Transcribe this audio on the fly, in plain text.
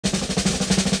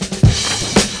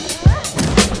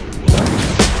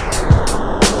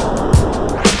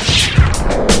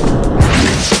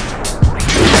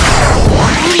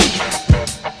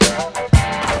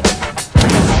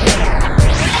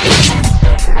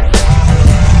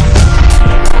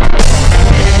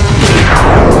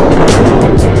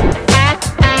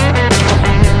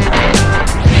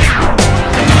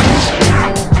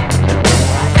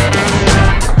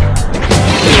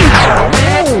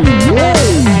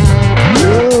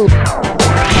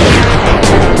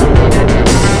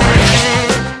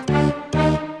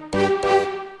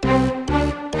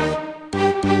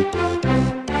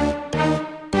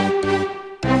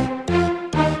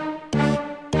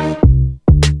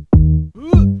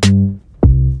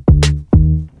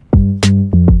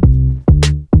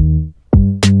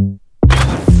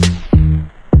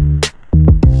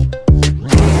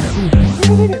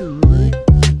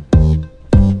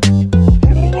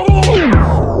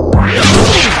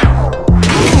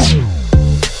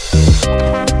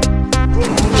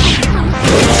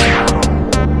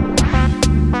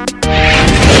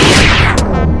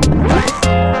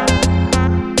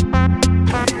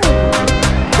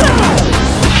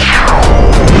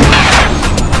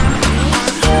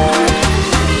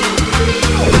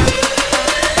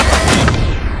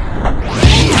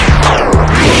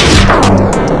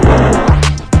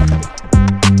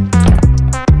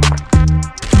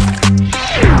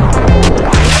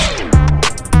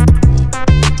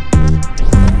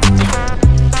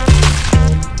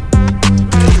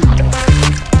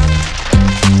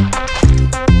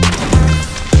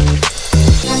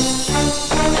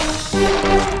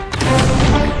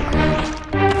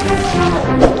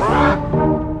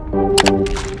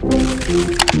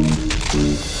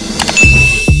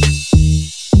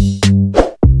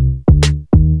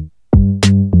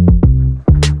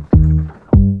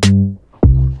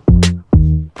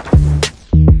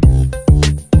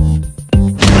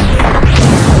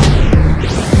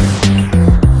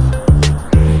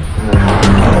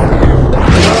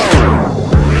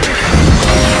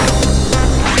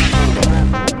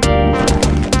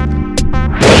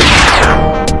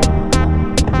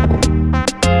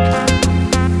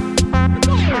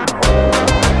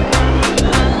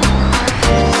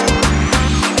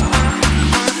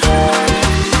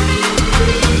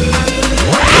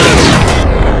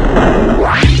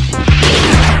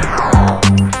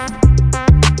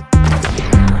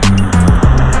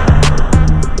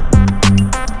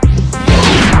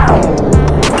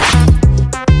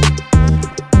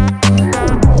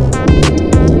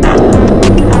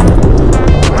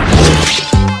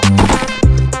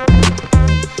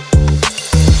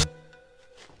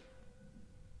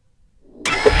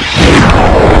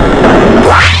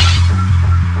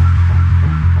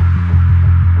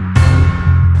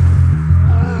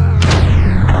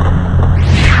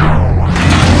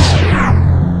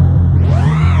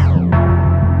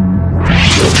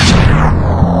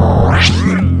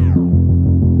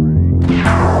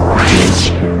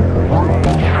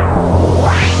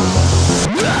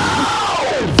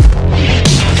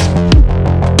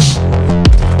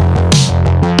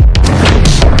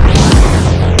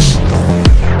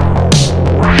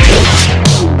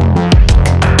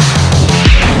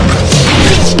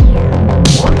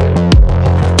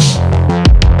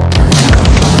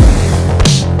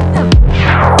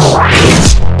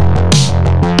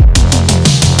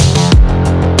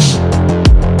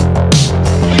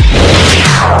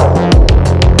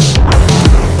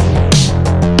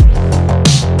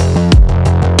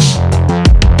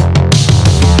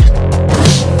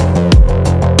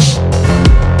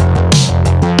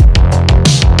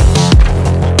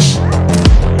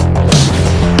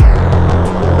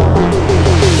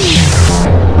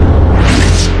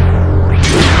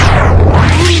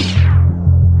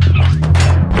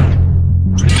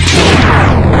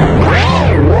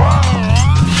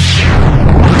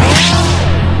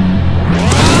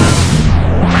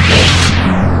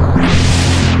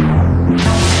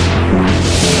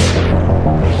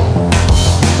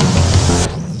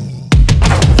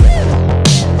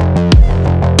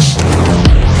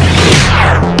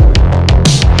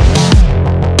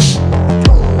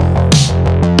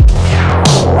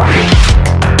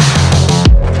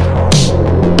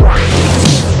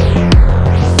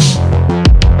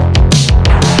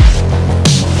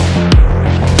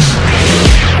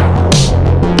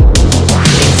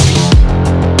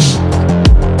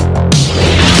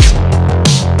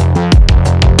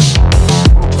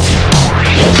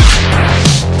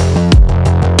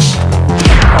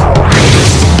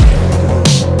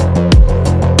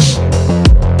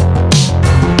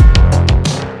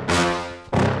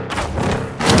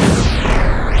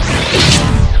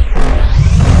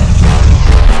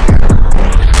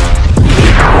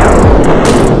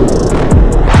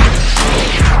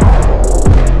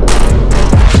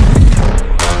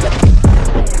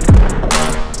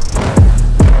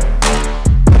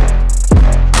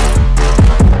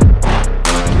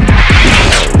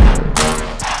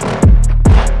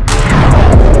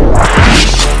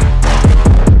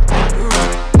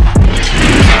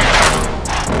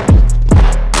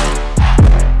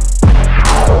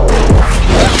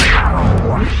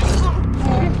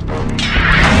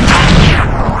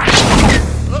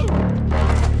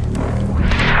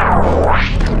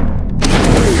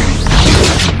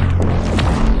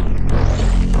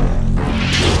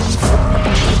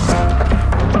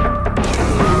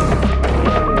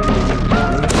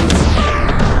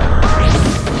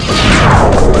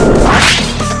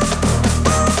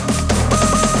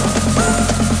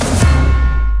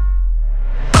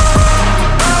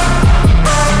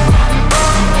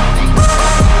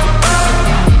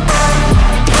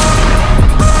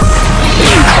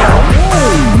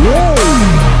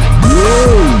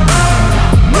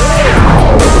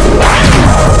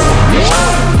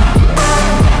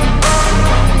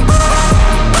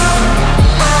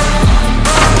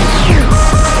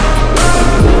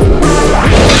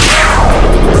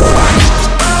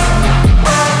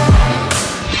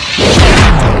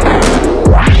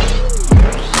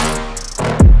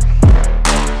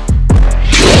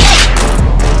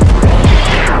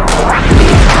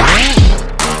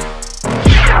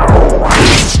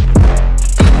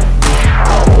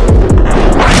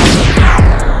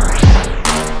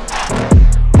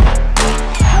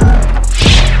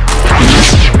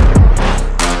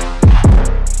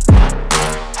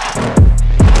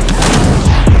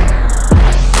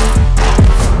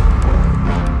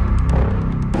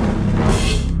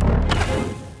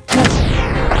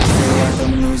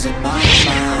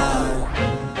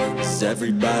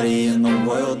everybody in the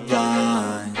world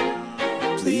blind?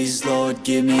 Please, Lord,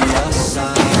 give me a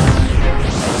sign,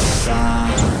 a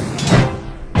sign.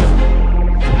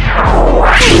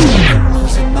 I'm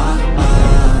losing my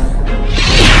mind.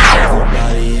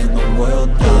 Everybody in the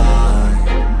world blind?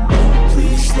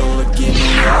 Please, Lord, give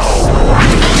me a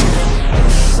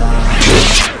sign.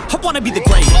 I wanna be the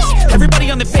greatest. Everybody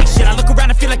on the fake shit. I look around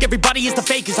and feel like everybody is the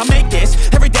fakest. I make this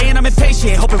every day and I'm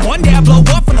impatient, hoping one day I blow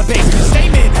up from the basement.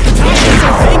 Statement, time is so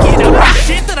vacant. I'm the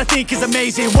shit that I think is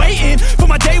amazing. Waiting for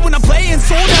my day when I'm playing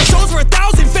sold out shows for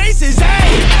 1,000 faces.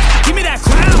 Hey, give me that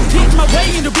crown. Pick my way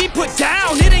and to be put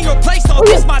down. It ain't your place, so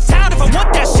this my town. If I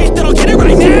want that shit, then I'll get it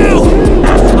right now.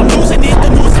 I'm losing it,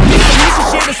 then losing it. I'm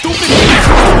losing shit, a stupid shit. I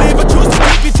choose to live, I choose to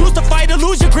keep. You choose to fight or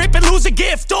lose your grip and lose a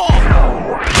gift. Oh.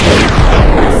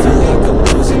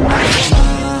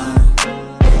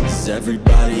 Is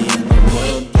everybody in the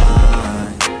world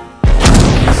blind?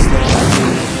 Please, Lord, give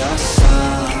me a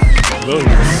sign, a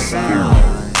sign.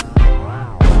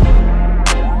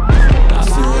 I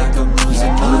feel like I'm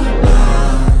losing my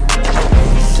mind.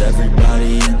 Is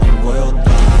everybody in the world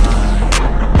blind?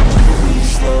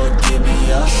 Please, Lord, give me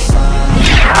a sign.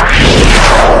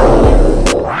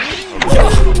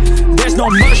 There's no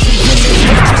mercy in this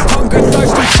world, just hunger,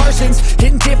 thirsty persons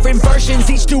in different versions.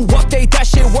 Each new update, that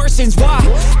shit worsens. Why?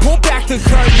 Pull back the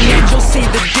curtain and you'll see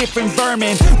the different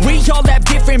vermin. We all have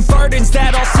different burdens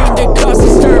that all seem to cause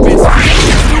disturbance.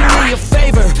 Do me a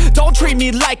favor, don't treat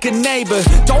me like a neighbor.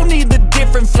 Don't need the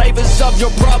different flavors of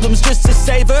your problems just to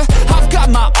savor. I've got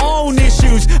my own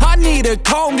issues, I need a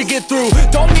comb to get through.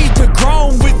 Don't need to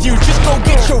groan with you, just go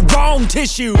get your own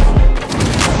tissue. I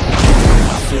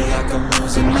feel like I'm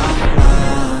losing my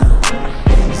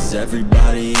mind. Is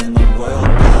everybody in the world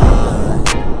blind?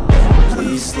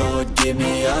 Please, Lord, give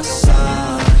me a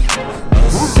sign, a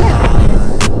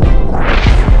sign.